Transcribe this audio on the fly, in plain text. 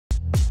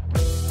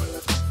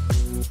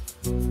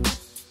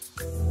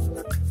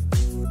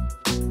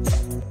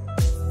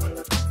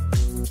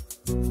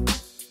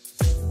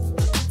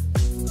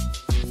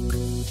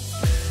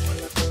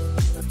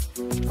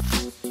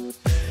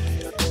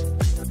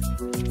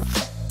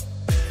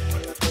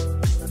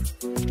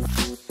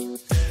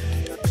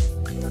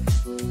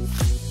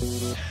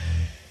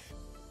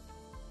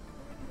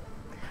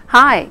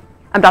Hi,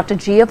 I'm Dr.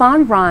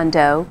 Giavonne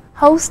Rondo,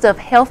 host of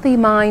Healthy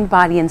Mind,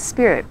 Body, and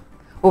Spirit,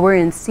 where we're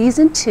in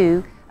Season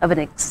 2 of an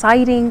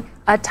exciting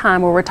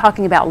time where we're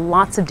talking about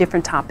lots of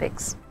different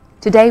topics.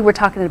 Today we're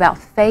talking about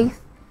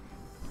faith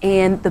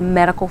and the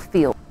medical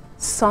field.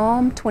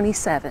 Psalm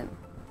 27,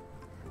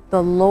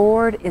 "The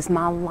Lord is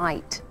my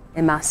light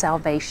and my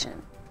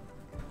salvation.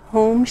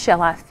 Whom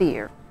shall I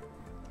fear?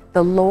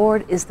 The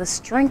Lord is the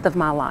strength of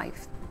my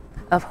life.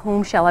 Of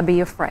whom shall I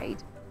be afraid?"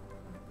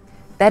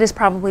 That is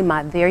probably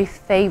my very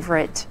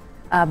favorite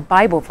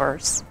Bible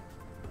verse.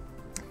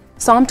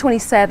 Psalm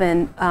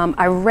 27,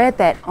 I read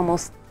that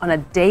almost on a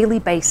daily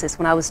basis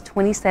when I was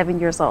 27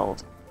 years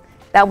old.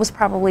 That was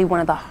probably one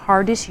of the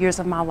hardest years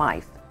of my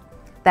life.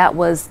 That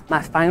was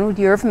my final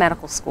year of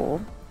medical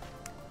school.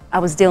 I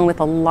was dealing with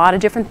a lot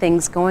of different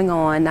things going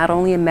on, not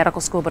only in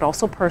medical school, but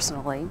also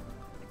personally.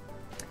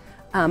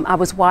 I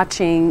was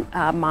watching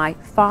my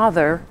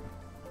father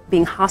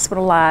being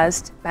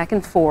hospitalized back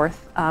and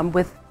forth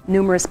with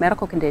numerous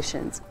medical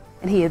conditions,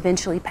 and he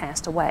eventually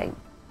passed away.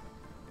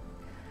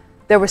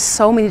 There were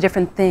so many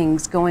different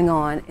things going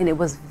on, and it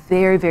was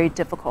very, very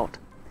difficult.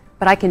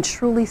 But I can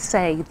truly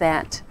say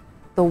that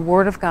the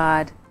Word of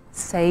God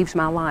saved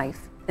my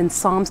life. And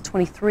Psalms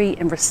 23,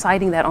 and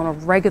reciting that on a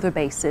regular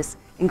basis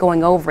and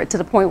going over it to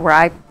the point where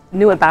I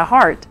knew it by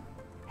heart,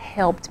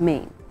 helped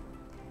me.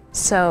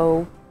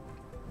 So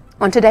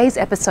on today's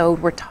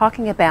episode, we're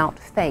talking about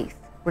faith.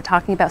 We're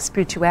talking about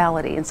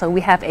spirituality. And so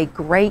we have a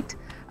great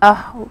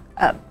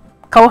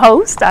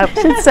co-host, I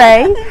should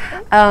say.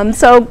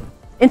 So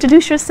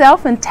introduce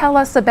yourself and tell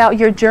us about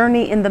your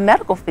journey in the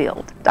medical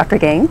field, Dr.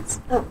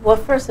 Gains. Well,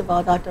 first of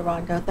all, Dr.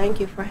 Rondo,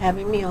 thank you for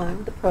having me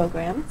on the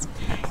program.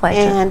 A pleasure.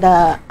 And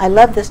I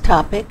love this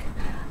topic.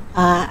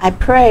 I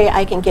pray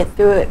I can get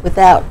through it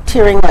without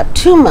tearing up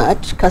too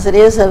much, because it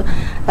is a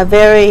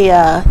very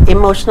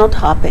emotional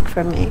topic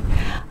for me.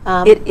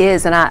 It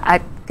is, and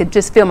I could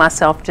just feel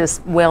myself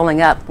just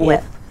welling up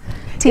with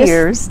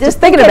tears, just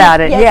thinking about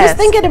it. Yeah, just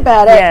thinking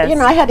about it. Yes. You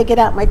know, I had to get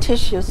out my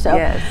tissue. So,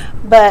 yes.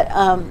 But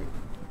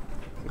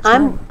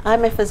I'm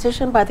a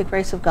physician by the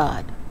grace of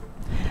God.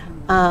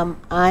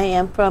 I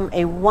am from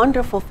a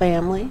wonderful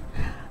family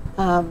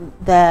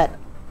that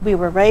we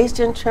were raised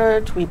in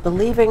church. We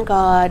believe in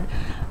God,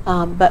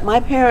 but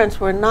my parents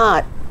were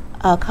not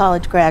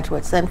college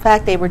graduates. In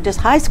fact, they were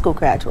just high school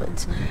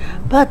graduates.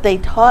 But they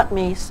taught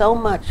me so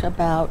much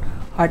about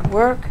hard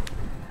work,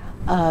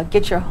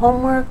 get your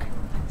homework,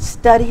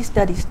 study,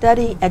 study,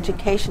 study,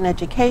 education,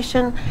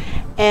 education.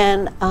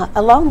 And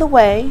along the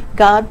way,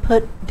 God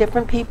put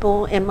different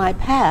people in my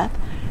path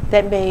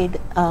that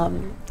made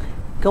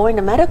going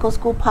to medical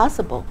school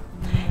possible.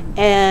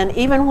 And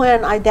even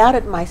when I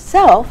doubted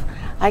myself,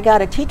 I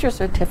got a teacher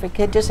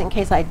certificate just in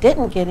case I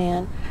didn't get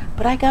in,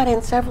 but I got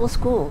in several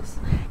schools.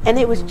 And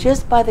it was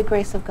just by the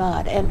grace of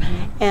God.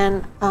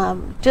 And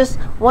just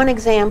one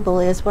example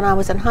is when I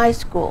was in high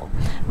school,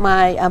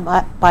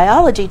 my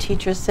biology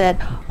teacher said,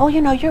 "Oh,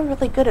 you know, you're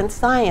really good in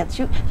science.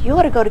 You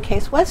ought to go to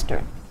Case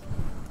Western."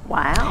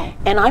 Wow.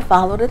 And I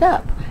followed it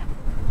up.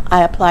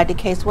 I applied to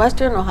Case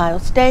Western, Ohio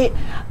State.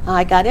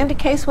 I got into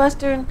Case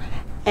Western,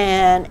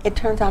 and it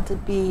turns out to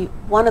be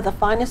one of the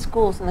finest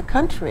schools in the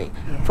country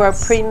for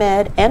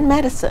pre-med and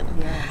medicine.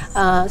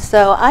 Yes.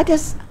 So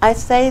I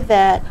say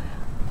that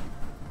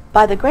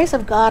by the grace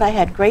of God, I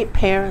had great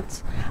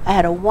parents. I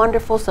had a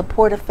wonderful,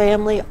 supportive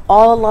family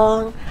all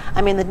along.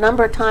 I mean, the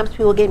number of times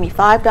people gave me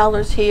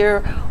 $5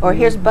 here, or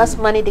here's bus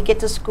money to get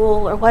to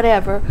school, or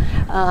whatever,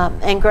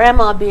 and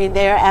grandma being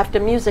there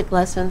after music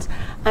lessons.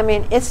 I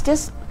mean, it's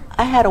just,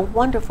 I had a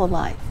wonderful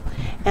life.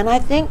 And I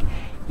think,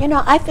 you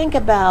know, I think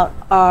about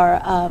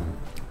our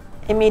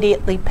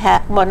immediately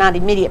past, well, not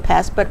immediate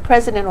past, but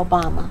President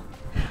Obama.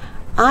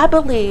 I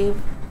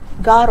believe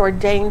God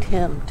ordained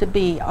him to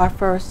be our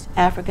first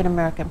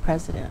African-American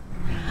president.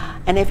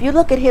 And if you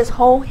look at his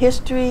whole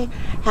history,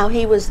 how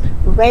he was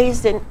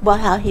raised in, well,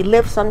 how he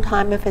lived some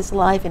time of his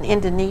life in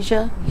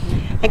Indonesia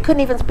and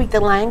couldn't even speak the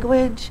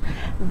language,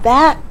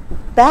 that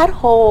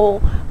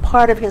whole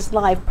part of his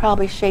life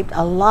probably shaped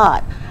a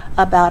lot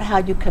about how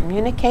you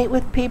communicate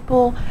with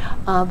people,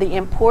 the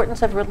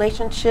importance of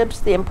relationships,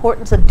 the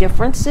importance of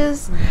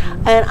differences.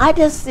 And I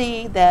just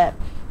see that,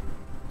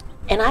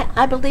 and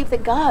I believe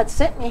that God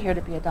sent me here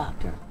to be a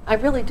doctor. I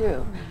really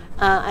do.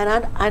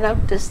 And I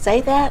don't just say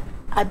that,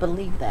 I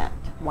believe that.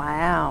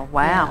 Wow,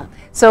 wow. Yeah.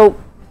 So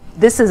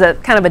this is a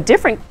kind of a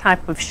different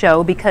type of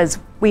show because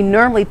we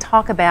normally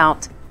talk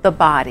about the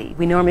body.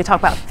 We normally talk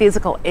about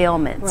physical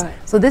ailments. Right.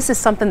 So this is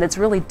something that's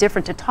really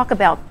different to talk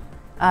about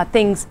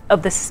things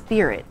of the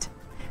spirit.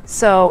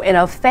 So, and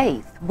of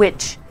faith,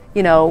 which,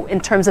 you know,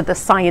 in terms of the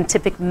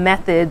scientific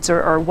methods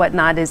or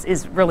whatnot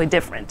is really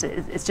different.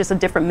 It's just a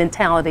different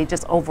mentality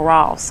just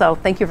overall. So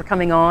thank you for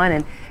coming on,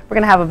 and we're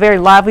going to have a very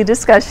lively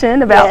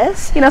discussion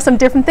about, you know, some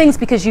different things,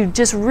 because you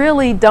just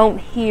really don't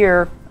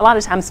hear a lot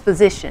of times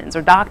physicians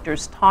or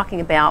doctors talking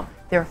about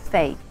their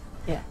faith.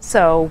 Yeah.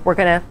 So we're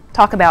going to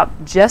talk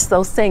about just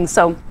those things.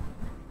 So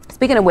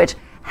speaking of which,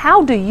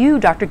 how do you,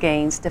 Dr.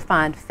 Gains,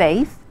 define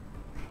faith,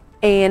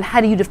 and how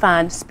do you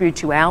define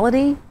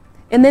spirituality?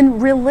 And then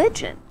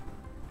religion.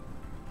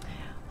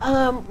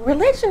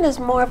 Religion is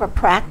more of a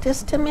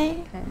practice to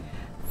me. Okay.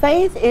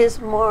 Faith is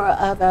more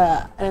of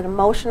an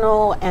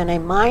emotional and a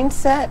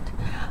mindset.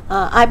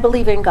 I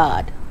believe in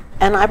God,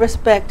 and I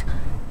respect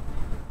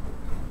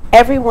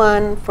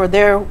everyone for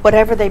their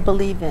whatever they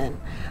believe in.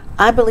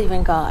 I believe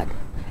in God,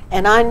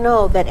 and I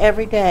know that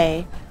every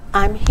day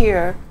I'm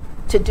here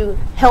to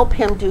help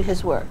Him do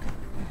His work.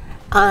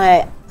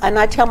 And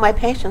I tell my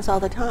patients all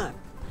the time,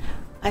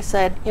 I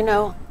said, you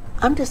know,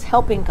 I'm just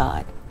helping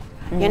God.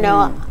 You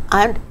know,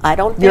 I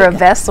don't think... You're a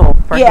vessel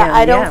for Him.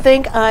 I don't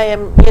think I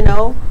am, you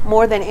know,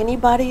 more than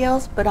anybody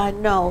else, but I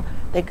know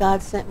that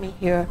God sent me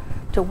here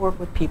to work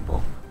with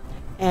people.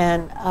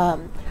 And,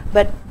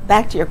 but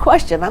back to your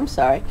question, I'm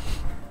sorry.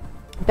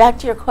 Back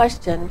to your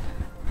question,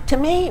 to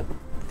me,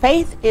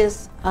 faith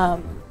is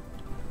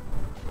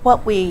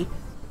what we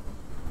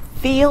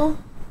feel.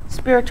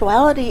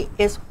 Spirituality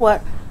is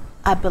what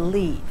I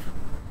believe.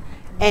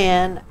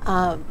 And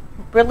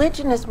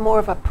religion is more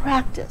of a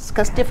practice,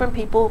 because different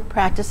people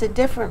practice it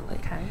differently.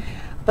 Okay.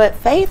 But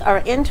faith are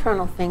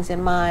internal things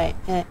in my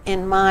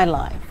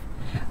life.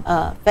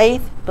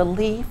 Faith,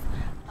 belief,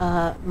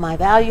 my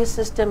value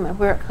system, and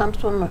where it comes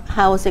from,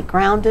 how is it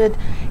grounded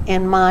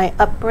in my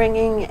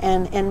upbringing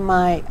and in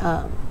my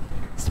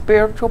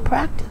spiritual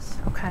practice.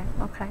 Okay,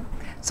 okay.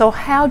 So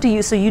how do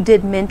you, so you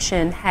did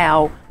mention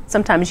how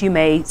sometimes you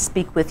may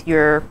speak with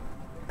your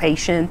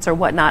patients or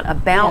whatnot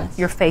about Yes.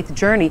 your faith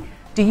journey.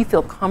 Do you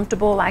feel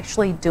comfortable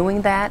actually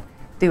doing that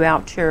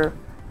throughout your,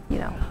 you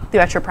know,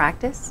 throughout your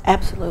practice?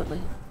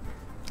 Absolutely.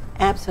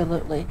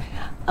 Absolutely.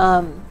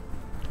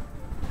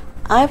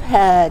 I've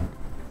had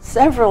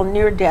several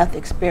near-death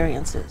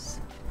experiences,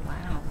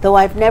 Wow. though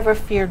I've never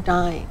feared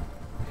dying.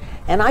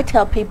 And I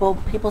tell people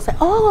say,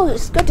 oh,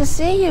 it's good to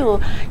see you.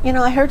 You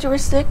know, I heard you were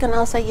sick. And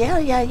I'll say,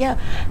 yeah.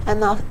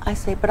 And I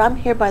say, but I'm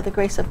here by the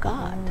grace of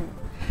God.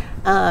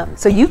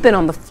 So you've been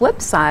on the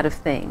flip side of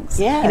things.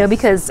 Yes. You know,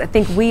 because I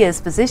think we as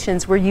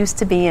physicians, we're used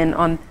to being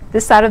on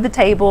this side of the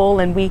table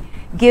and we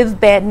give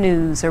bad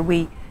news, or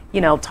we,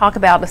 you know, talk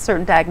about a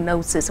certain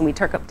diagnosis and we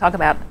talk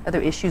about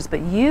other issues,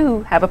 but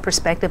you have a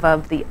perspective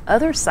of the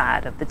other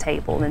side of the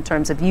table in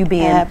terms of you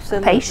being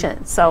a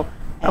patient. So,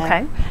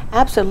 okay.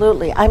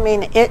 Absolutely. I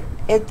mean, it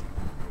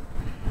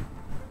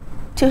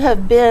to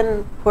have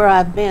been where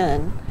I've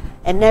been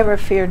and never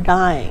fear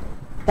dying,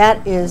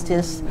 that is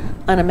just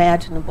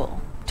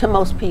unimaginable to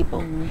most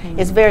people.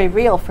 It's very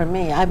real for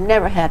me. I've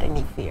never had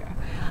any fear,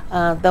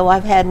 though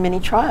I've had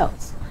many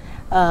trials.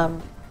 Wow.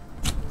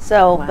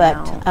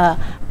 But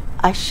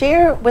I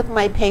share with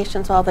my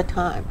patients all the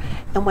time,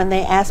 and when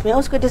they ask me, oh,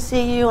 it's good to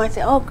see you, I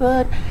say, oh,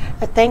 good,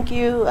 thank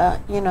you,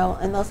 you know,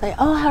 and they'll say,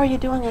 oh, how are you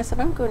doing? I said,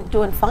 I'm good,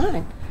 doing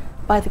fine,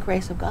 by the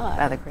grace of God.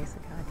 By the grace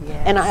of God,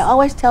 yes. And I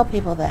always tell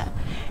people that.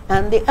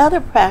 And the other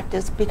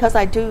practice, because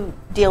I do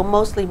deal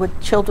mostly with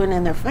children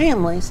and their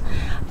families,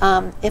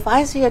 if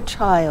I see a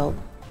child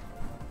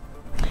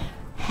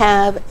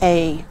have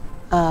a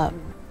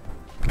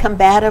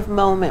combative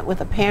moment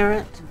with a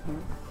parent,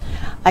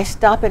 I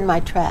stop in my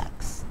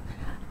tracks.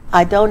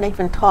 I don't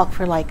even talk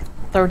for like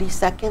 30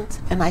 seconds,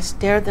 and I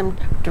stare them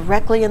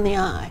directly in the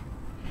eye.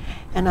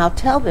 And I'll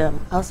tell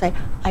them, I'll say,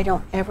 I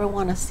don't ever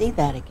want to see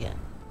that again.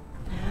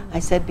 I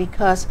said,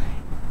 because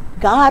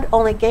God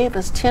only gave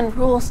us 10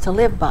 rules to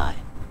live by.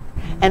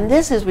 And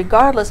this is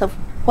regardless of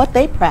what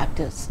they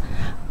practice.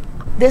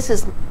 This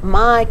is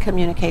my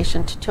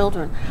communication to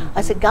children.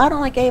 I said, God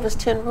only gave us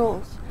 10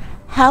 rules.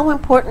 How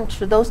important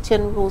should those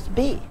 10 rules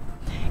be?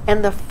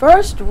 And the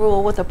first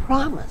rule with a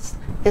promise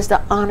is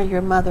to honor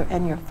your mother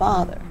and your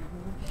father.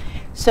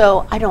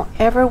 So I don't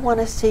ever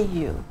want to see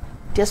you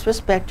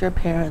disrespect your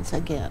parents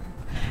again.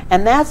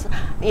 And that's,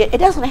 it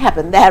doesn't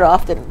happen that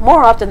often,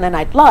 more often than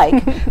I'd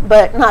like,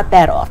 but not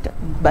that often.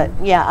 But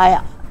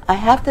yeah, I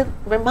have to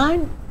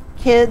remind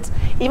kids,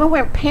 even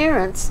when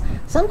parents,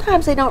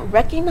 sometimes they don't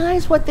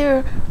recognize what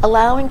they're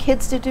allowing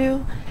kids to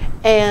do,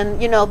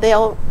 and you know,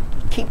 they'll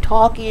keep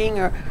talking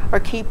or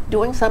keep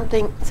doing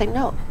something, say,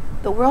 no,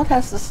 the world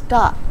has to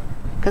stop,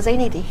 because they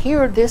need to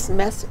hear this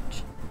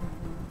message.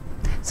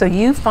 So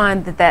you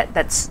find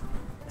that's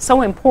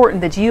so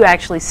important that you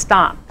actually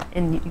stop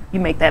and you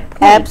make that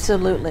point.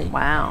 Absolutely.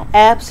 Wow.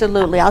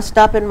 Absolutely. I'll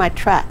stop in my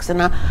tracks,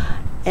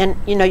 and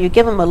you know, you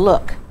give them a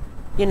look,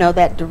 you know,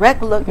 that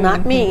direct look,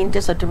 not mean,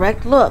 just a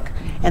direct look,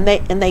 and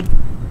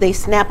they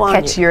snap on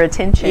you. Catch your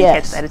attention.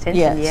 Yes. Catch that attention.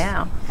 Yes.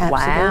 Yeah. Absolutely.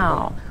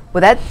 Wow.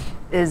 Well, that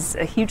is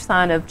a huge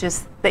sign of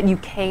just that you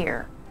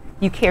care.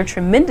 You care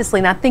tremendously,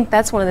 and I think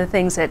that's one of the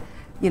things that,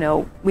 you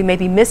know, we may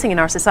be missing in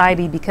our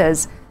society,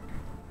 because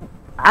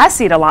I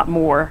see it a lot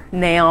more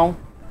now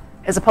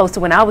as opposed to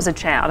when I was a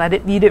child.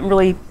 You didn't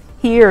really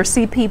hear or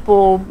see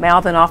people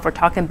mouthing off or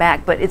talking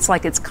back, but it's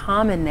like it's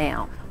common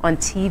now on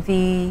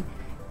TV,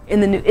 in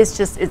the news.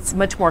 It's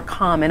much more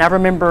common. I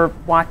remember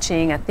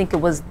watching, I think it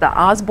was the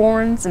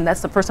Osbournes, and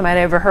that's the first time I'd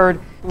ever heard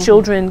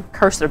children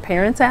curse their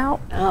parents out.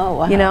 Oh,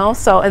 wow. You know,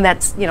 so, and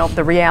that's, you know,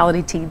 the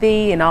reality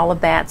TV and all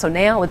of that. So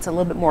now it's a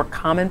little bit more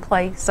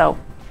commonplace. So,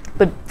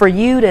 but for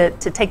you to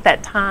take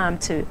that time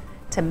to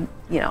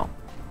you know,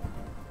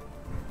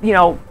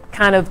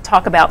 kind of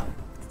talk about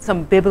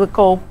some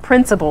biblical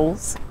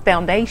principles,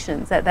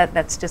 foundations.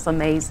 That's just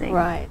amazing.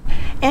 Right.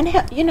 And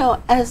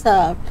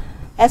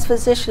as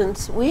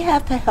physicians, we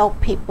have to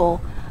help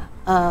people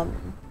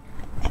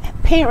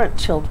parent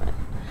children,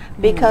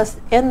 because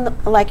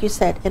like you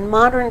said, in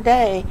modern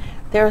day,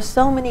 there are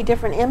so many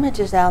different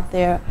images out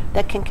there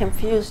that can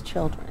confuse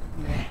children.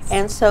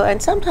 Yes.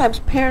 And sometimes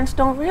parents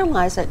don't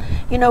realize it.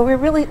 We're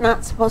really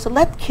not supposed to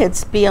let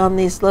kids be on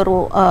these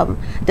little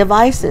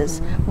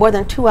devices more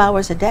than 2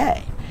 hours a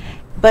day.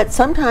 But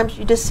sometimes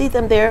you just see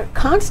them there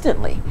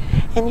constantly.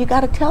 And you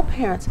got to tell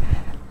parents,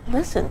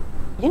 listen,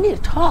 you need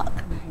to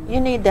talk. You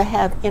need to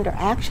have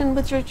interaction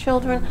with your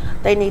children.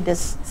 They need to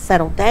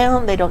settle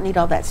down. They don't need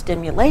all that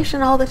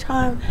stimulation all the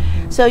time.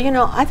 So,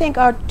 I think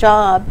our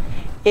job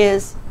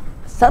is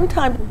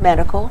sometimes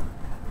medical,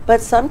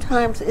 but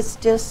sometimes it's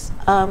just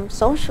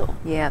social.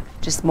 Yeah,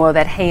 just more of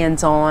that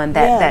hands-on,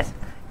 that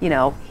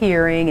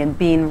hearing and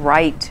being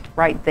right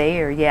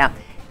there. Yeah,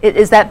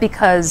 is that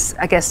because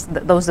I guess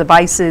those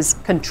devices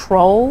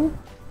control?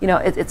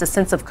 It's a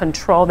sense of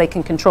control. They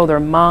can control their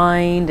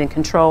mind and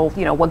control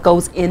what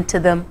goes into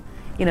them.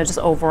 Just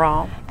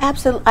overall.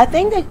 Absolutely. I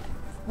think that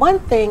one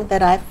thing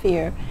that I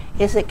fear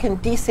is it can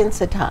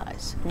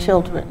desensitize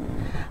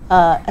children,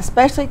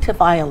 especially to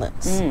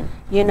violence.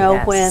 Yes.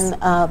 when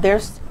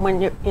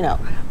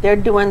they're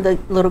doing the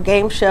little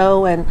game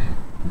show and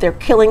they're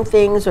killing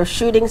things or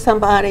shooting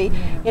somebody.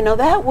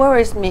 That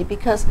worries me,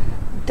 because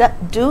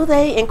do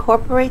they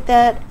incorporate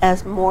that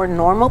as more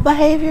normal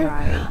behavior?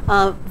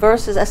 Right.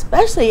 Versus,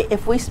 especially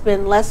if we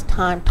spend less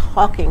time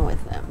talking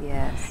with them.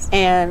 Yes.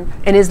 And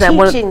is that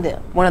teaching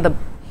them. One of the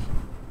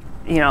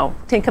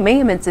 10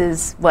 Commandments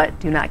is what?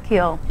 Do not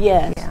kill.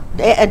 Yes.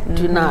 Yeah.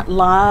 Do not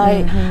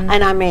lie.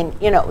 And I mean,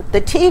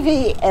 the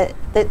TV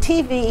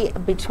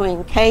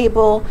between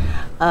cable,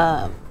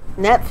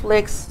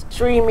 Netflix,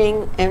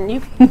 streaming, and you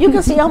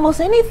can see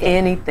almost anything.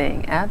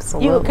 Anything,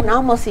 absolutely. You can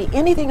almost see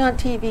anything on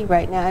TV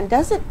right now. And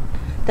does it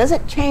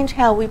change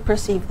how we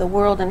perceive the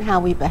world and how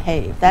we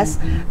behave?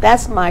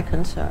 That's my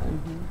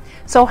concern.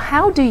 So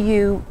how do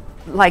you,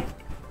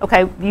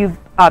 you've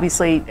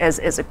obviously,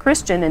 as a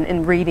Christian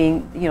and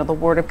reading, the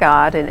Word of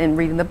God and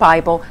reading the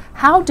Bible,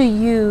 how do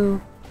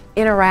you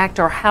interact,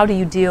 or how do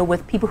you deal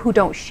with people who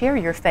don't share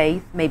your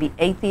faith, maybe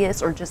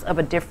atheists or just of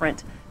a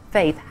different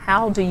faith?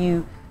 How do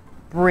you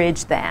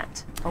bridge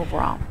that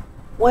overall?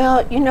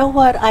 Well, you know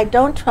what? I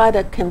don't try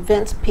to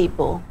convince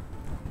people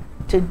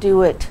to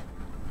do it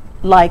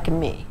like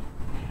me,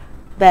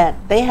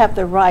 that they have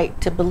the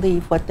right to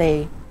believe what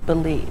they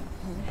believe.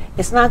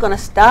 It's not going to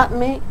stop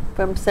me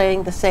from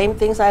saying the same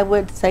things I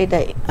would say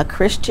to a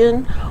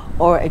Christian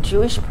or a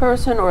Jewish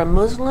person or a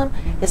Muslim.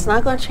 It's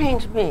not going to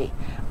change me.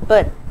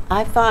 But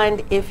I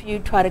find if you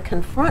try to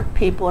confront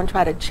people and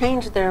try to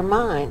change their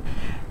mind,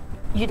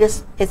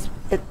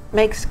 it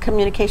makes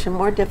communication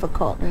more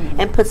difficult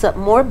and puts up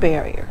more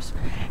barriers.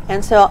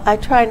 And so I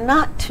try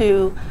not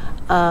to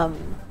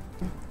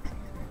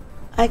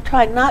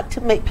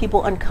make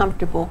people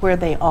uncomfortable where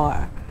they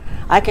are.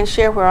 I can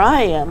share where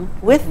I am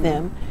with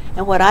them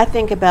and what I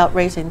think about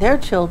raising their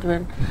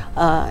children,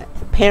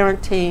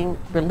 parenting,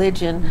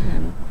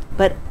 religion,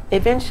 but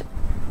eventually,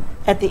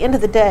 at the end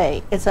of the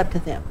day, it's up to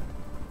them.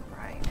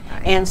 Right.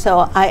 And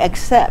so I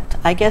accept.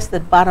 I guess the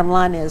bottom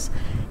line is,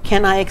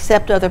 can I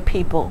accept other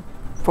people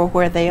for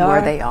where they are?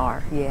 Where they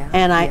are, yeah.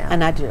 And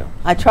I do.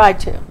 I try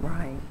to.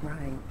 Right.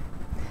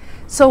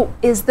 So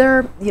is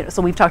there,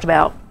 so we've talked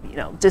about,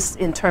 just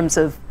in terms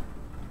of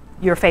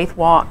your faith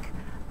walk,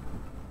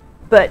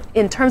 but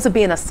in terms of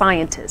being a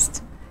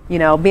scientist,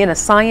 being a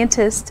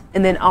scientist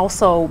and then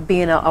also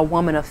being a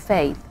woman of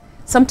faith,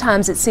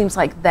 sometimes it seems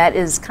like that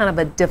is kind of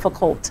a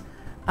difficult,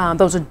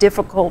 those are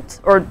difficult,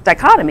 or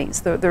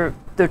dichotomies.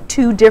 They're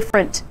two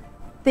different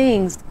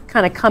things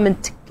kind of coming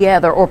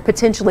together, or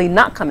potentially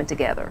not coming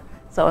together.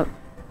 So,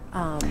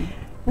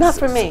 not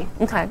for me.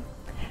 Okay.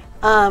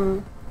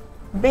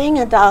 Being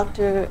a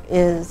doctor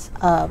is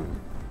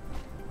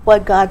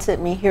what God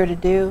sent me here to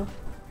do,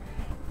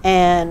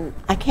 and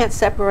I can't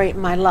separate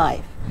my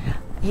life.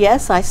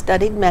 Yes, I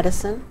studied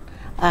medicine.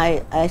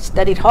 I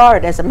studied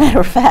hard, as a matter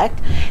of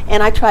fact,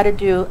 and I try to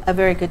do a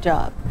very good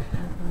job.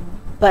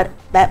 But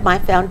that my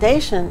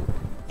foundation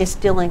is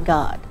still in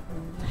God.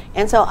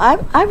 And so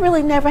I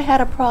really never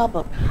had a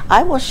problem.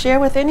 I will share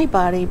with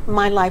anybody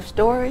my life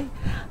story.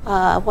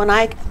 When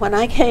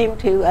I came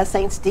to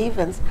St.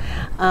 Stephen's,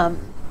 and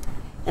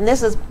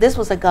this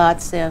was a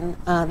godsend.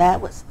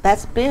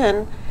 That's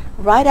been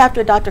right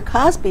after Dr.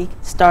 Cosby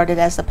started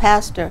as a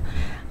pastor,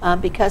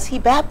 because he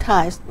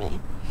baptized me.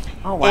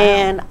 Oh, wow.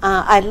 And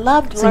I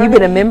loved learning. So you've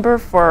been a member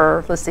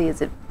for, let's see,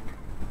 is it,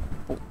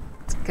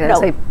 can I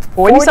say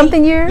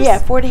 40-something years? Yeah,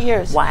 40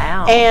 years.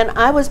 Wow. And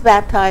I was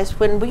baptized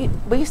when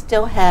we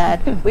still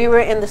had, we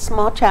were in the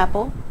small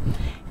chapel,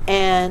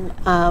 and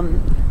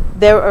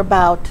there were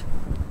about,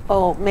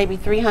 maybe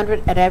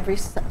 300 at every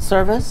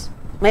service,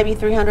 maybe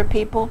 300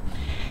 people.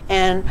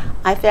 And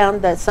I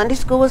found that Sunday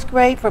school was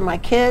great for my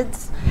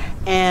kids,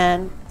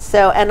 and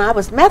I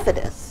was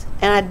Methodist.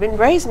 and I'd been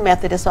raised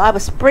Methodist, so I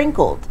was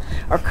sprinkled,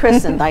 or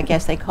christened, I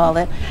guess they call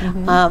it.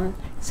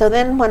 So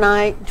then when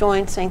I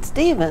joined St.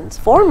 Stephen's,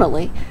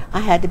 formally, I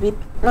had to be,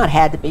 not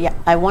had to be,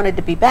 I wanted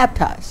to be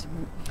baptized.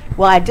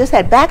 Well, I just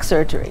had back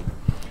surgery.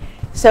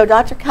 So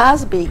Dr.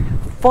 Cosby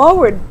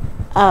forward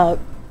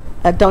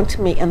dunked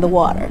me in the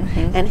water.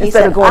 And he Instead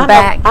said, of going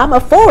back. I'm a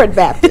forward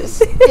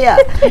Baptist. Yeah.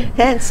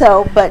 And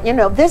so, but you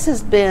know, this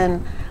has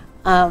been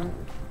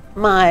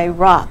my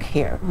rock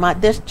here.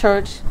 This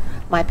church,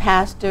 my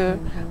pastor,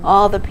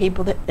 all the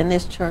people in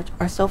this church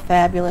are so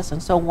fabulous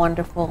and so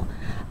wonderful.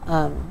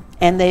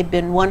 And they've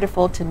been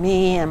wonderful to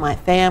me and my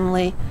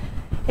family.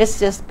 It's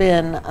just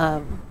been,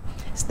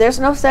 there's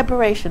no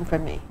separation for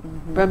me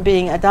from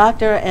being a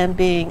doctor and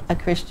being a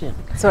Christian.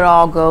 So it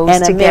all goes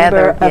and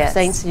together. And a member of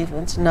St.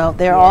 Stephen's. No,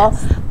 they're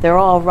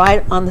all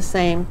right on the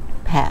same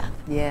path.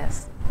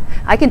 Yes.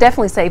 I can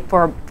definitely say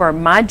for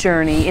my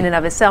journey in and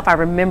of itself, I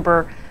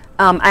remember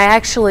I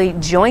actually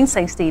joined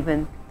St.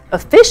 Stephen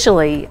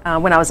officially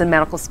when I was in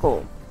medical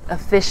school,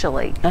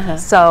 officially.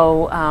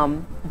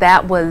 So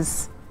that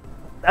was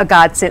a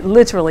godsend,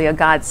 literally a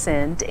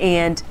godsend.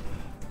 And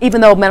even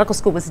though medical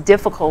school was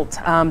difficult,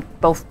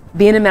 both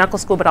being in medical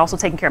school but also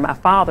taking care of my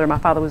father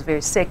was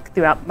very sick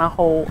throughout my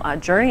whole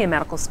journey in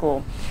medical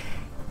school.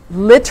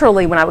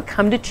 Literally, when I would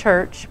come to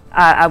church,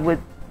 I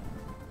would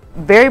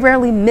very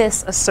rarely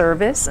miss a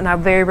service, and I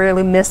very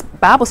rarely miss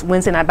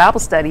Wednesday night Bible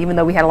study, even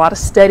though we had a lot of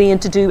studying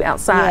to do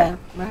outside.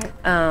 Yeah,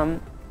 right.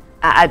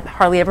 I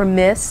hardly ever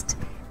missed,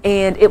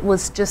 and it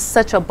was just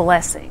such a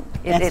blessing.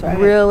 It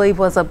really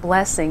was a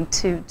blessing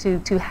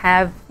to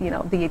have, you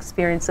know, the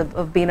experience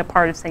of being a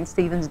part of St.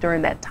 Stephen's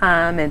during that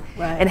time,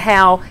 and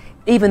how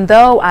even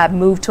though I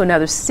moved to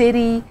another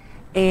city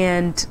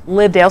and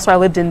lived elsewhere, I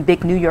lived in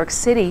big New York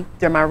City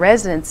during my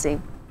residency,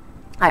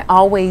 I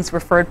always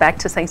referred back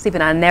to St. Stephen.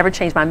 I never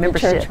changed my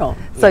membership. Church home.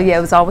 So yeah,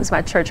 it was always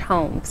my church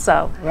home.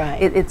 So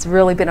it's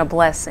really been a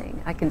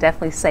blessing. I can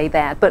definitely say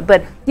that.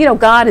 But you know,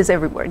 God is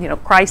everywhere. You know,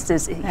 Christ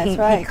is, he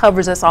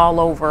covers us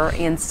all over.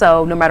 And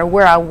so no matter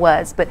where I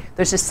was, but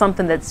there's just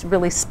something that's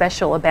really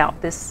special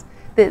about this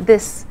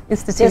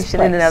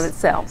institution in and of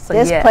itself. So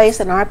this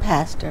place and our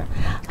pastor.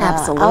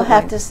 Absolutely. I'll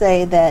have to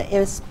say that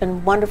it's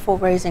been wonderful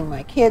raising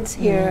my kids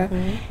here.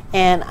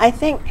 And I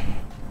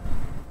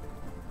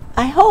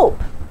hope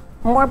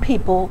more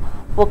people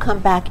will come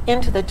back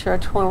into the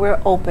church when we're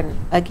open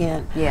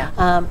again.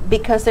 Yeah.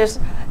 Because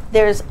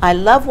I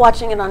love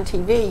watching it on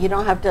TV. You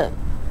don't have to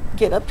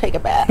get up, take a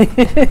bath,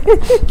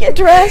 get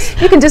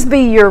dressed. You can just be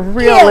your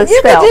realist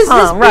self,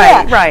 huh?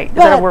 Right.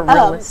 But, we're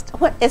realist.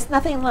 It's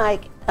nothing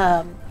like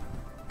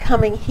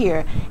coming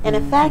here. And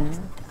in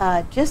fact,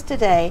 just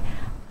today,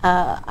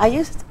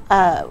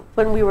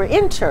 when we were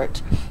in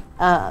church,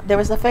 there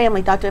was a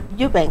family, Dr.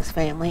 Eubank's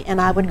family, and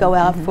I would go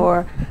out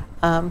for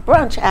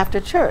brunch after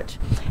church.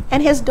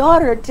 And his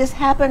daughter just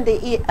happened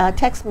to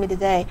text me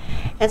today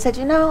and said,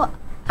 you know,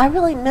 I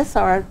really miss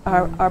our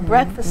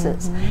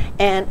breakfasts.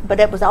 But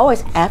it was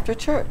always after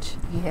church.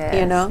 Yes,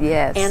 you know?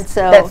 Yes. And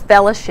so that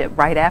fellowship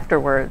right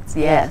afterwards.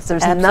 Yes.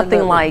 There's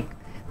nothing like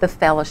the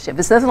fellowship.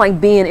 It's nothing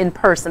like being in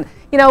person.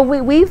 You know,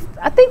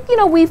 I think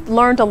we've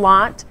learned a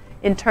lot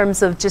in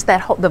terms of just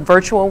the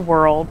virtual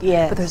world.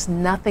 Yes. But there's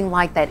nothing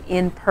like that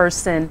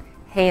in-person,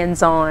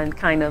 hands-on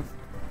kind of,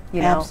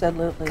 you know,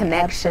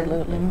 connection.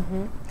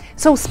 Absolutely.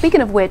 So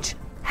speaking of which,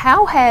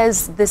 how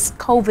has this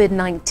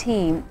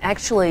COVID-19,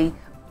 actually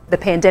the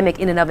pandemic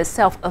in and of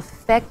itself,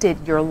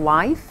 affected your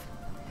life,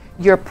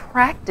 your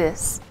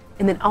practice,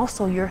 and then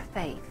also your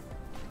faith?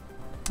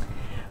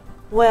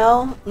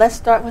 Well, let's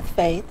start with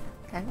faith.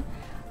 Okay.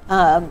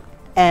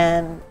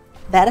 And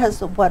that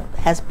is what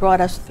has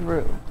brought us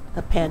through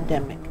the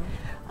pandemic.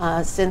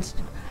 Since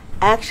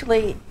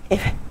actually,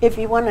 if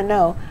you want to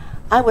know,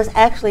 I was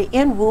actually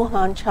in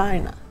Wuhan,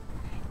 China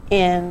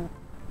in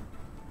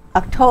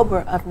October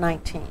of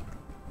 19.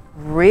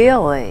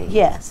 Really?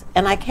 Yes.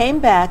 And I came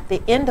back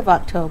the end of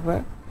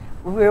October.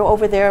 We were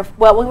over there.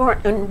 Well, we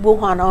weren't in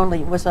Wuhan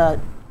only. It was a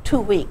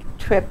 2-week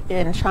trip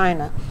in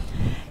China.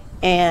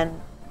 And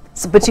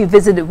but you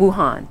visited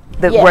Wuhan,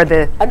 where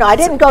the no, I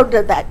didn't go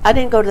to that. I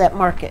didn't go to that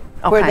market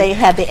where they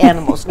had the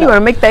animals. No. You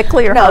want to make that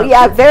clear? No,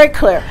 yeah, very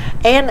clear.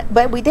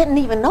 But we didn't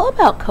even know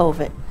about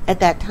COVID at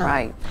that time.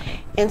 Right.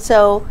 And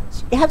so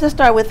you have to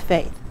start with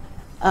faith.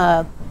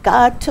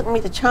 God took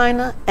me to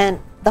China, and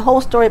the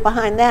whole story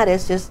behind that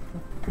is just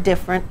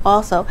different.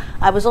 Also,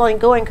 I was only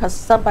going because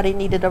somebody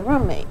needed a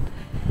roommate,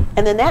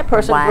 and then that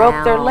person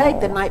broke their leg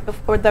the night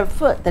before, their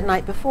foot the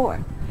night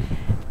before.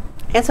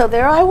 And so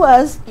there I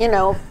was, you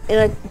know, in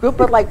a group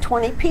of like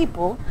 20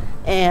 people,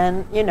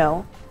 and you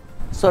know,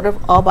 sort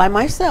of all by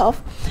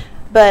myself.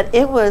 But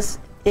it was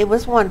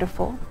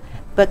wonderful.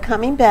 But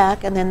coming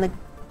back, and then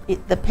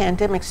the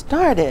pandemic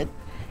started,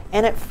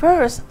 and at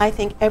first I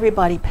think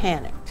everybody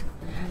panicked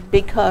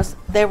because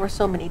there were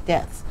so many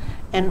deaths.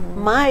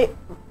 And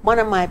one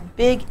of my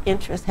big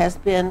interests has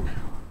been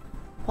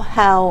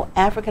how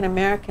African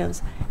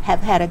Americans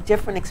have had a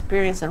different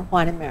experience than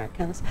white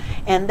Americans.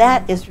 And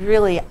that is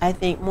really, I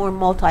think, more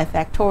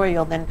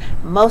multifactorial than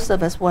most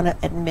of us want to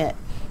admit.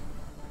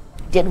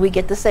 Did we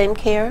get the same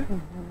care?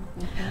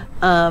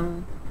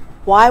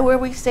 Why were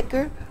we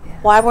sicker?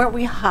 Yes. Why weren't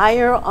we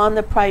higher on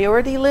the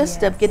priority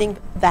list of getting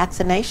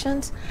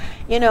vaccinations?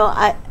 You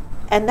know,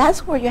 and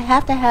that's where you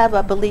have to have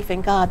a belief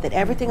in God that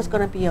everything's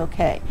going to be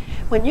okay.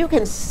 When you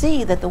can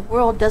see that the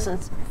world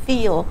doesn't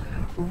feel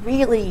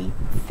really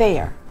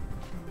fair,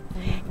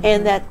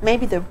 and that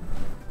maybe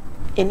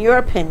in your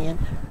opinion,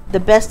 the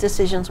best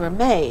decisions were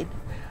made,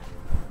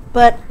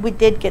 but we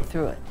did get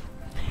through it.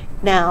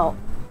 Now,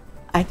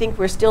 I think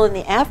we're still in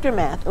the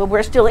aftermath, or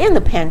we're still in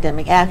the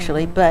pandemic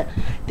actually, but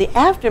the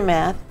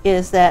aftermath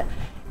is that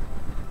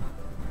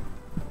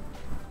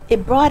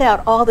it brought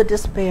out all the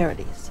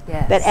disparities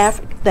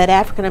that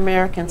African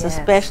Americans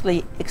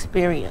especially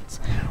experience.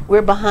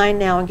 We're behind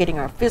now in getting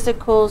our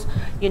physicals.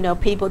 You know,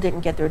 people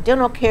didn't get their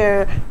dental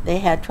care. They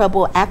had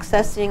trouble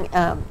accessing,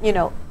 you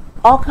know,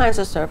 all kinds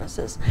of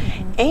services.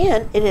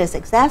 And it has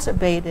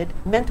exacerbated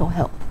mental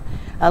health.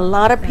 A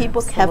lot of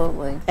people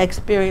have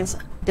experienced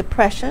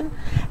depression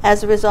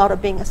as a result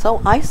of being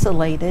so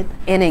isolated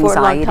and for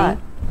a long anxiety.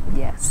 time.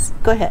 Yes.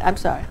 Go ahead. I'm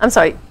sorry. I'm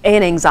sorry.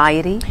 And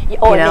anxiety.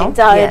 Oh, you know?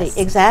 anxiety. Yes.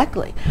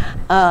 Exactly.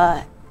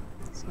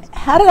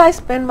 How did I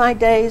spend my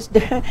days?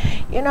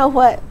 You know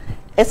what?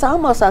 It's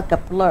almost like a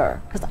blur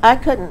because I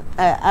couldn't.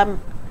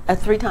 I'm a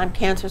 3-time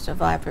cancer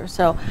survivor,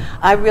 so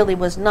I really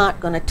was not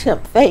going to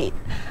tempt fate.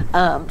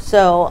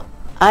 So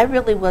I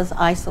really was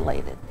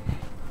isolated.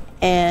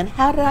 And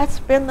how did I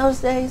spend those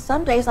days?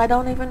 Some days I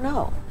don't even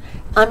know.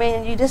 I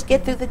mean, you just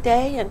get through the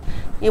day and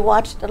you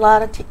watched a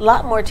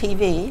lot more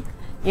TV,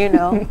 you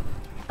know.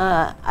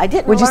 I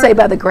didn't. Would you say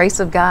by the grace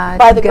of God?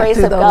 By the grace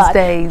of God.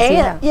 Days,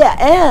 and,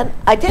 and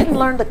I didn't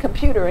learn the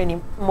computer any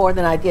more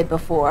than I did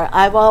before.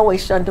 I've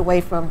always shunned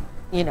away from,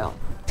 you know,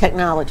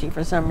 technology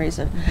for some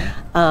reason.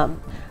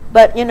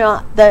 But you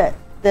know, the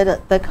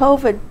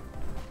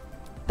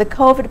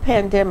COVID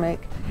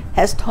pandemic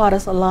has taught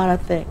us a lot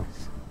of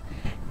things,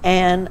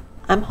 and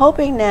I'm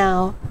hoping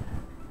now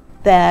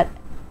that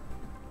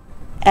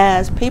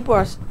as people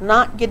are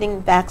not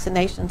getting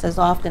vaccinations as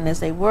often as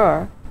they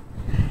were,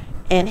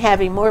 and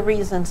having more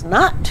reasons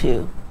not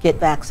to get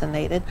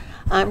vaccinated,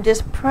 I'm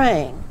just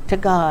praying to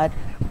God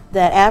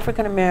that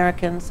African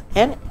Americans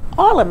and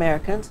all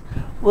Americans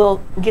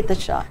will get the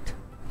shot.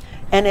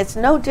 And it's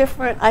no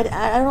different, I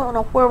don't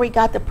know where we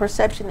got the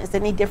perception it's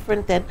any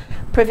different than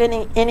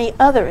preventing any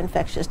other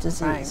infectious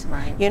disease.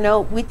 Right. You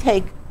know,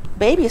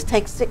 babies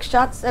take 6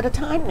 shots at a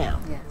time now.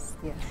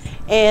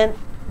 Yes.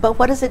 But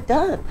what has it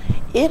done?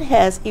 It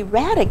has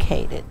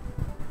eradicated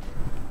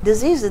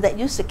diseases that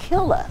used to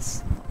kill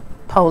us.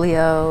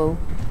 Polio,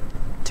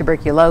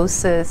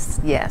 tuberculosis,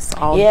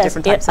 all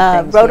different types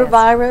of things.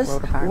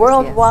 Rotavirus,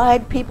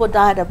 worldwide, people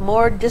died of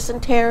more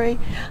dysentery.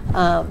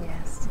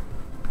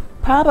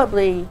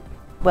 Probably,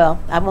 well,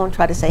 I won't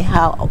try to say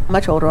how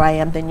much older I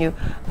am than you,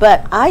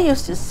 but I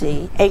used to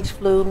see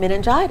H-flu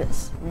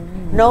meningitis.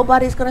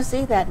 Nobody's going to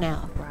see that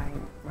now.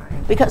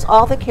 Right. Because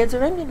all the kids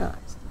are immunized.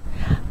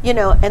 You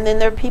know, and then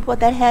there are people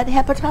that had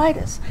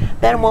hepatitis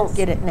that won't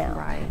get it now.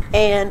 Right.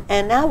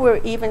 And now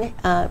we're even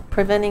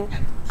preventing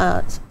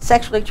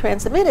sexually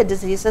transmitted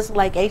diseases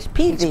like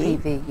HPV.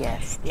 HPV,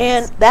 yes.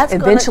 And that's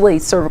eventually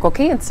cervical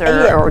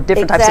cancer or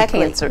different types of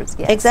cancers.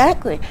 Yes.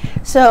 Exactly.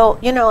 So,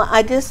 you know,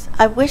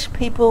 I wish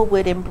people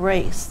would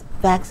embrace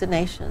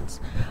vaccinations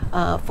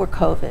for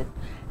COVID.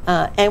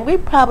 And we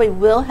probably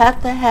will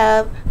have to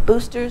have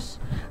boosters.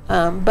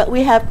 But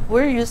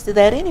we're used to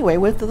that anyway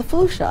with the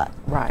flu shot.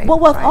 Right. Well,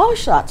 with all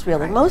shots,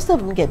 really, most of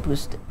them get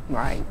boosted.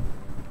 Right.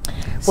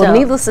 Well,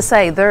 needless to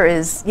say, there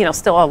is, you know,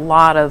 still a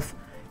lot of,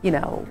 you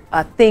know,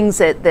 things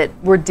that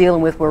we're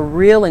dealing with. We're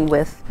reeling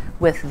with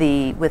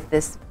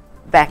this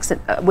vaccine,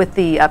 with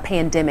the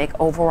pandemic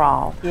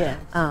overall. Yes.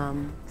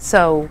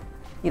 So,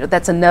 you know,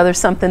 that's another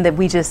something that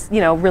we just, you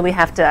know, really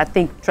have to, I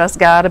think, trust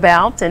God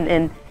about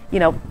and you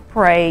know,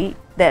 pray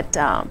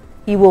that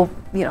He will,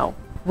 you know,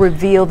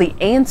 reveal the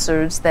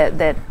answers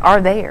that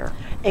are there.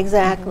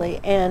 Exactly.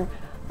 And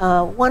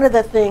one of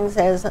the things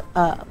as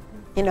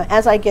you know,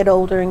 as I get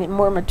older and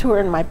more mature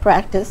in my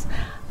practice,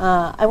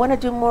 I want to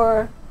do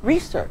more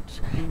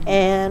research.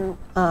 And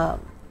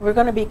we're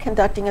going to be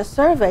conducting a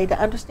survey to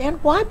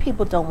understand why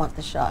people don't want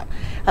the shot.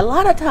 A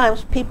lot of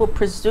times people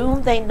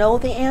presume they know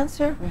the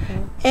answer,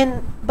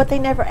 but they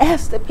never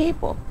ask the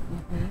people,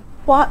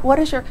 what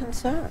is your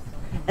concern?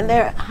 And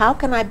how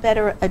can I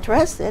better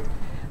address it?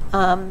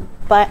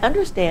 By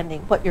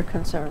understanding what your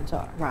concerns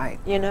are. Right.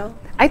 You know?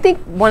 I think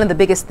one of the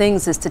biggest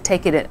things is to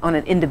take it on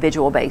an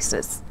individual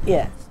basis.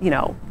 Yes. You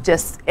know,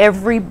 just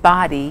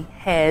everybody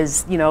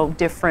has, you know,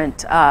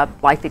 different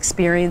life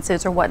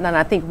experiences or whatnot.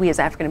 I think we as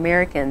African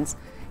Americans,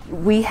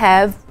 we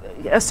have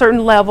a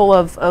certain level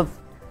of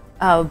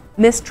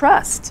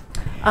mistrust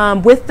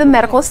with the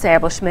medical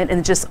establishment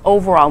and just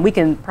overall. We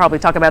can probably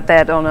talk about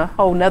that on a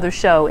whole nother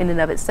show in and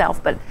of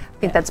itself, but I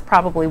think that's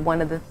probably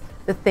one of the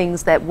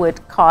things that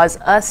would cause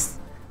us,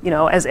 you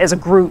know, as a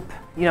group,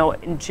 you know,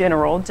 in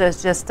general,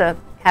 just to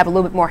have a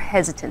little bit more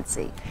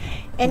hesitancy.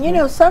 And you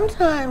know,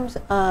 sometimes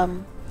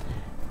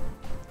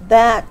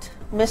that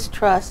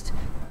mistrust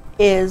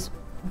is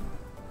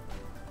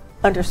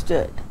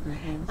understood.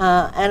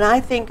 And I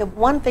think of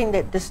one thing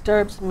that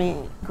disturbs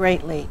me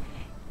greatly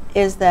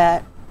is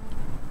that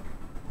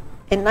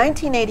in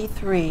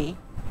 1983,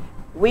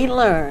 we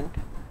learned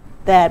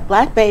that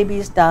black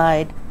babies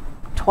died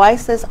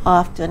twice as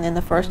often in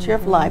the first year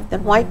of life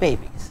than white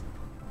babies.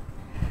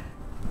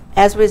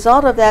 As a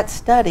result of that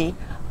study,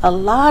 a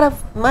lot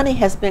of money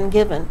has been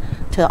given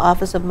to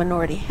Office of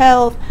Minority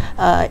Health,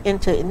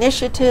 into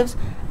initiatives,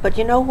 but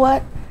you know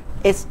what?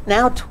 It's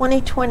now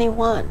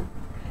 2021,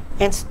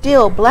 and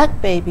still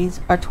black babies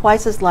are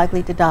twice as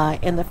likely to die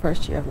in the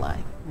first year of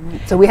life.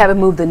 So we haven't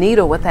moved the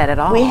needle with that at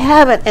all. We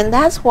haven't, and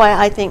that's why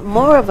I think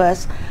more of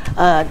us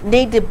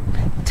need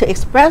to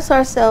express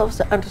ourselves,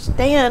 to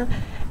understand,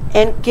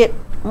 and get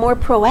more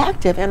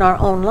proactive in our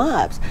own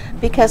lives.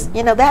 Because,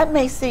 you know, that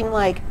may seem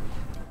like,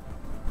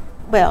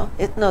 well,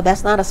 no,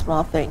 that's not a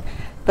small thing.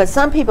 But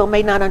some people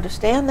may not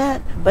understand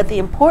that, but the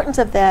importance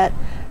of that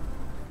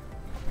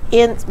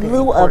in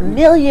lieu of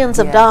millions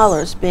of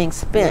dollars being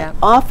spent,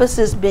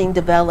 offices being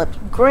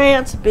developed,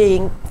 grants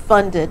being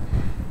funded,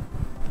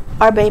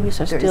 our babies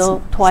are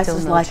still twice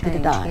as likely to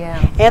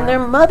die. And their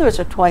mothers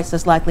are twice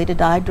as likely to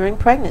die during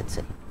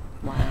pregnancy.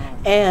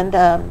 And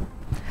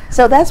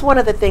so that's one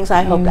of the things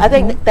I hope. I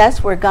think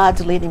that's where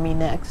God's leading me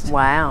next.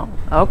 Wow.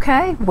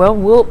 Okay. Well,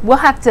 we'll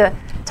have to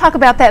talk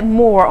about that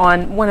more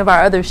on one of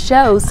our other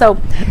shows. So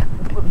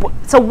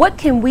what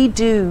can we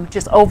do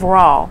just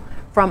overall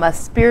from a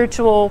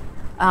spiritual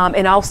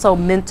and also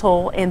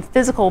mental and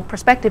physical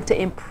perspective to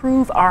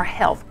improve our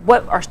health?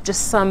 What are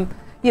just some,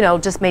 you know,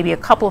 just maybe a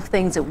couple of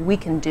things that we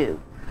can do?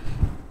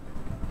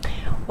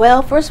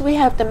 Well, first we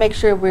have to make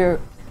sure we're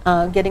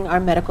getting our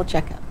medical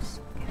checkups.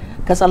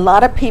 Because a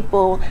lot of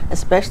people,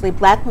 especially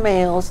black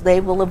males, they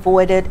will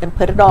avoid it and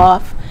put it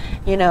off.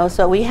 You know,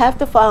 so we have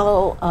to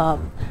follow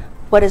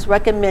what is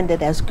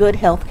recommended as good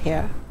health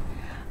care.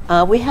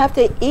 We have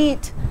to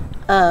eat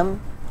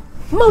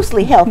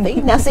mostly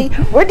healthy. Now see,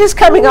 we're just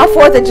coming off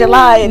 4th of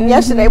July, and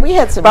yesterday we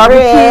had some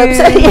ribs.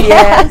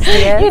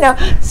 You know,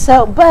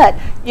 so, but,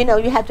 you know,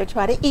 you have to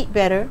try to eat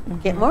better,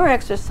 get more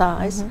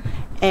exercise,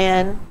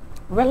 and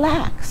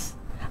relax.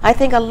 I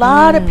think a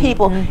lot of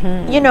people,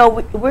 you know,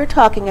 we're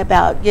talking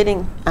about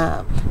getting,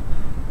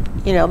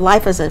 you know,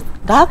 life as a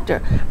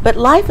doctor, but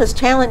life is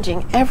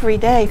challenging every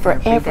day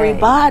for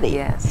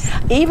everybody.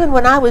 Even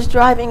when I was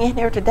driving in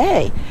here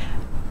today,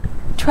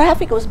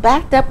 traffic was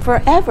backed up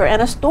forever,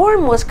 and a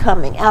storm was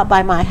coming out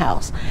by my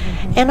house.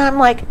 And I'm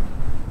like,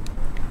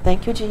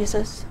 thank you,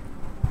 Jesus.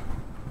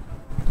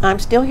 I'm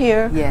still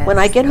here. When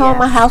I get home,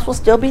 my house will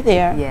still be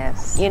there.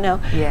 You know,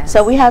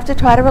 so we have to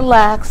try to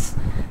relax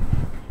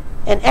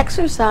and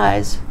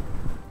exercise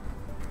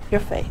your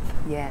faith.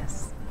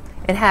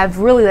 And have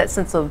really that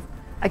sense of,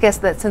 I guess,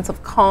 that sense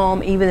of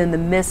calm even in the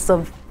midst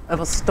of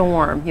a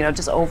storm, you know,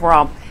 just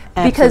overall.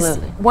 Because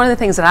one of the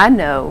things that I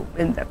know,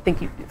 and I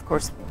think you, of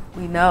course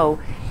we know,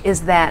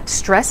 is that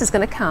stress is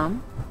going to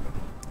come.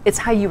 It's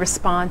how you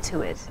respond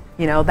to it.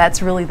 You know,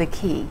 that's really the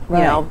key. You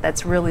know,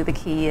 that's really the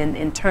key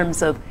in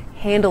terms of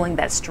handling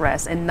that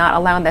stress and not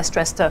allowing that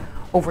stress to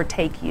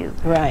overtake you.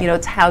 You know,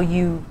 it's how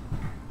you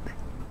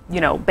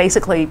know,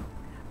 basically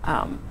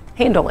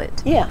handle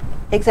it.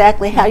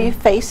 Exactly, how you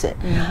face it.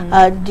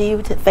 Do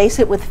you face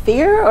it with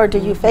fear, or do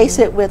you face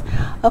it with,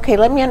 okay,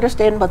 let me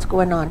understand what's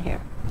going on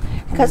here?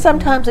 Because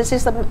sometimes it's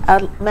just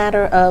a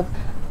matter of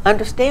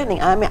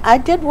understanding. I mean, I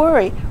did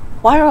worry,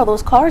 why are all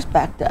those cars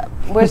backed up?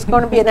 Where's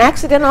going to be an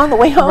accident on the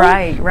way home?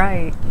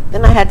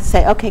 Then I had to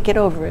say, okay, get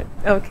over it.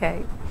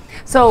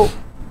 So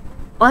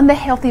on the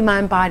Healthy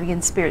Mind, Body,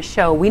 and Spirit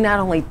show, we not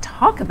only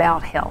talk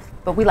about health,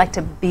 but we like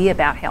to be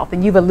about health.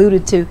 And you've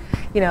alluded to,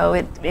 you know,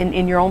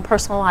 in your own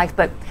personal life,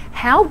 but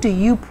how do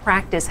you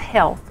practice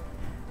health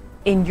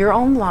in your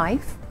own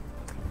life?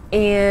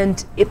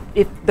 And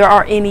if there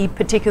are any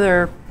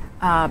particular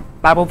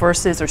Bible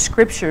verses or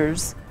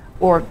scriptures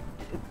or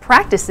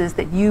practices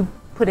that you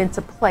put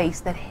into place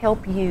that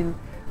help you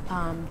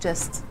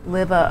just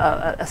live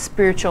a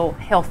spiritual,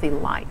 healthy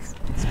life,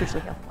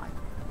 spiritually healthy life?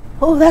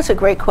 Oh, that's a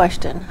great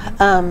question.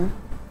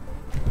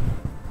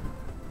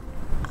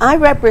 I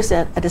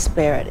represent a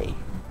disparity.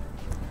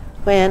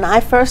 When I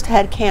first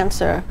had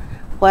cancer,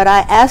 what I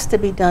asked to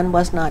be done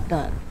was not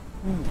done.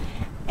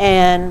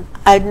 And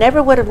I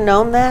never would have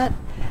known that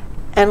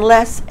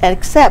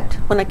except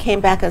when I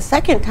came back a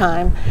second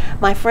time,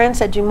 my friend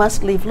said, you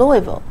must leave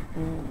Louisville.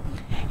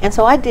 And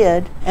so I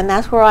did, and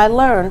that's where I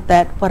learned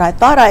that what I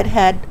thought I'd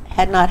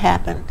had not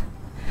happened.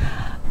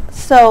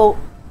 So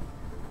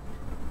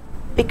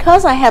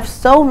because I have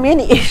so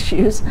many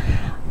issues,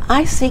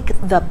 I seek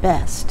the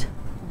best.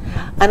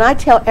 And I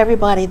tell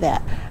everybody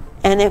that.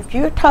 And if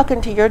you're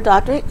talking to your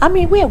doctor, I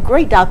mean, we have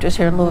great doctors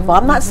here in Louisville.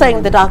 I'm not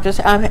saying the doctors,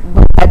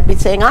 I'd be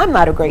saying I'm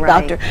not a great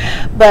doctor.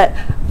 But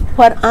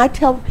what I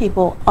tell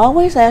people,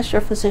 always ask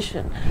your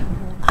physician.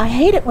 I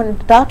hate it when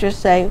doctors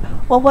say,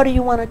 well, what do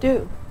you want to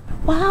do?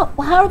 Well,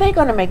 how are they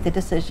going to make the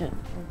decision?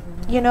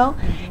 You know?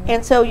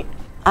 And so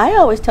I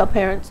always tell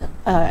parents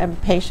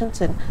and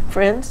patients and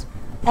friends,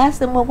 ask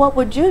them, well, what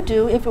would you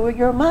do if it were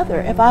your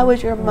mother, if I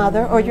was your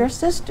mother or your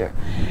sister?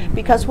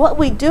 Because what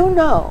we do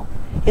know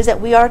is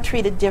that we are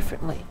treated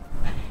differently.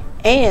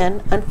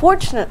 And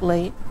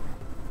unfortunately,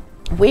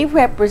 we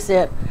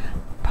represent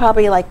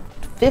probably like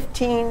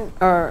 15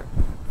 or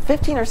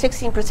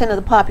 16% of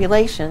the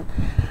population,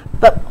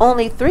 but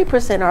only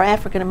 3% are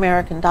African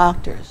American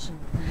doctors.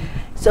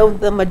 So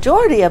the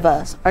majority of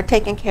us are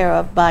taken care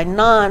of by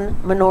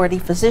non-minority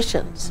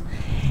physicians.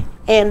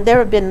 And there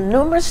have been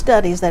numerous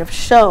studies that have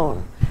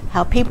shown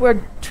how people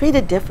are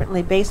treated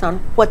differently based on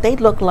what they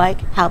look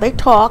like, how they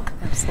talk,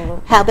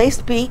 Absolutely. how they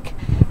speak,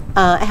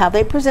 how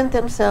they present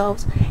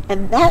themselves,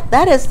 and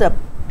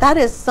that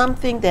is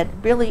something that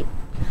really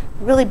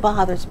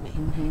bothers me.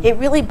 It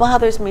really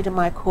bothers me to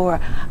my core.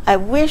 I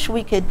wish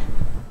we could.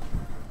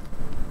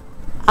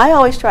 I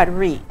always try to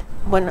read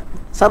when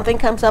something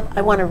comes up.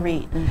 I want to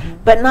read,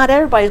 but not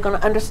everybody's going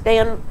to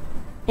understand,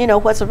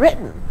 what's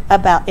written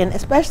about,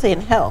 especially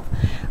in health.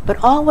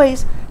 But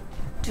always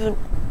do.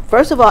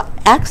 First of all,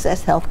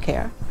 access health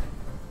care.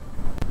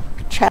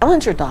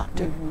 Challenge your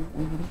doctor.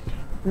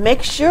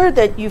 Make sure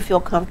that you feel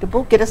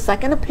comfortable. Get a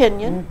second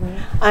opinion.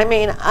 I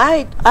mean,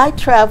 I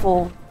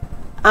travel.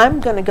 I'm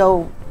going to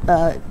go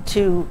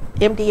to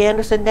MD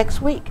Anderson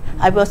next week.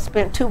 I will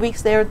spend 2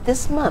 weeks there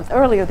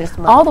earlier this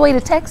month. All the way to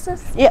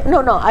Texas? Yeah,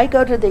 no, I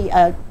go to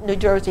the New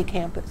Jersey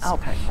campus.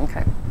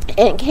 Okay.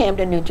 In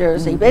Camden, New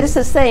Jersey. But it's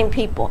the same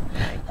people.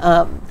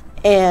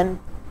 And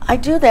I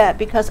do that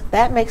because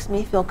that makes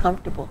me feel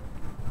comfortable.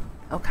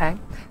 Okay.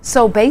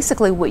 So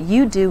basically what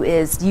you do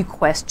is you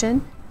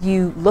question,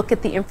 you look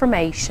at the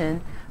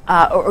information,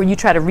 or you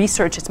try to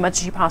research as much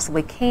as you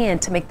possibly can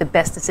to make the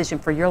best decision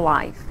for your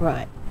life.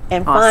 Right.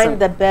 And Awesome.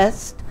 find the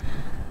best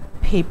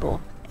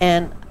people.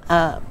 And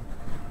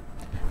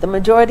the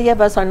majority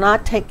of us are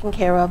not taken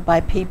care of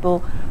by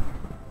people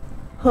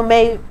who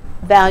may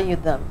value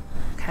them.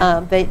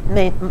 Okay.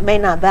 They may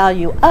not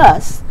value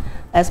us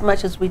as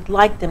much as we'd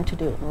like them to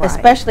do, Right,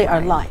 especially our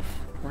right. life.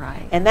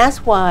 Right. And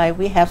that's why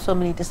we have so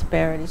many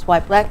disparities,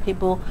 why black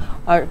people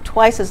are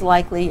twice as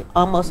likely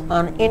almost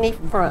on any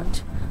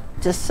front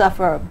to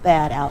suffer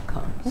bad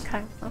outcomes.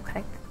 Okay.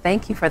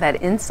 Thank you for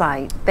that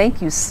insight.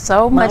 Thank you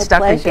so much, Dr.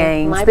 pleasure.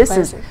 Gaines. My This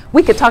pleasure. is,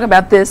 we could talk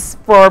about this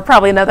for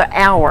probably another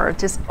hour,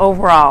 just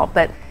overall,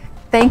 but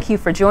thank you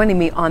for joining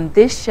me on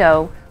this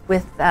show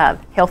with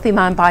Healthy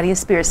Mind, Body, and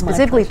Spirit,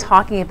 specifically pleasure.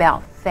 talking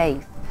about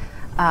faith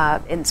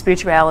and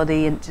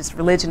spirituality and just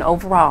religion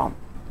overall.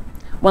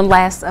 One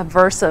last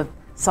verse of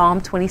Psalm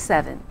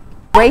 27.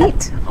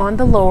 Wait on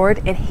the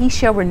Lord, and he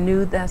shall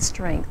renew thy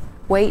strength.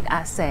 Wait,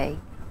 I say,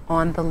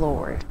 on the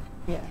Lord.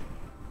 Yeah.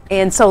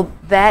 And so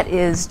that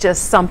is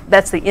just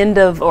that's the end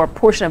of, or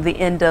portion of the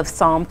end of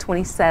Psalm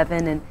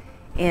 27.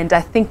 And I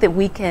think that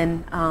we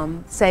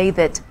can say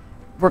that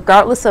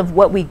regardless of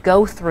what we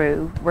go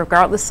through,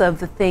 regardless of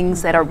the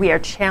things that we are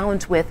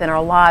challenged with in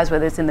our lives,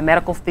 whether it's in the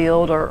medical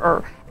field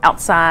or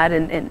outside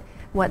and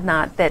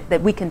whatnot,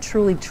 that we can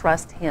truly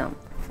trust him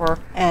for,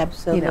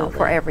 Absolutely.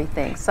 For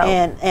everything. So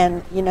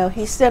and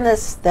he sent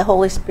us the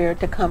Holy Spirit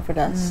to comfort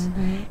us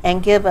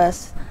and give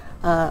us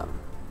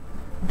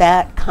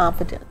that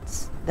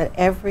confidence that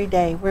every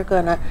day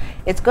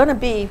it's gonna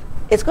be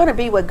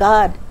what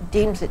God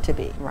deems it to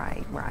be.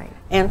 Right.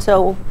 And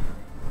so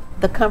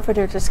the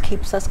Comforter just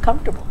keeps us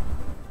comfortable.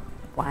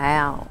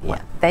 Wow. Yeah.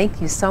 Well,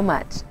 thank you so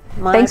much.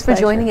 My Thanks for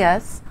pleasure. joining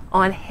us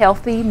on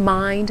Healthy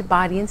Mind,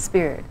 Body, and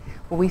Spirit,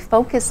 where we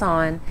focus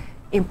on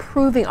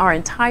improving our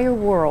entire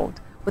world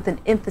with an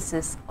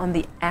emphasis on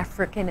the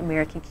African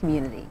American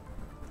community.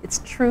 It's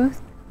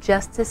truth,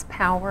 justice,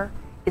 power.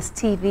 It's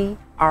TV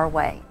our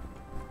way.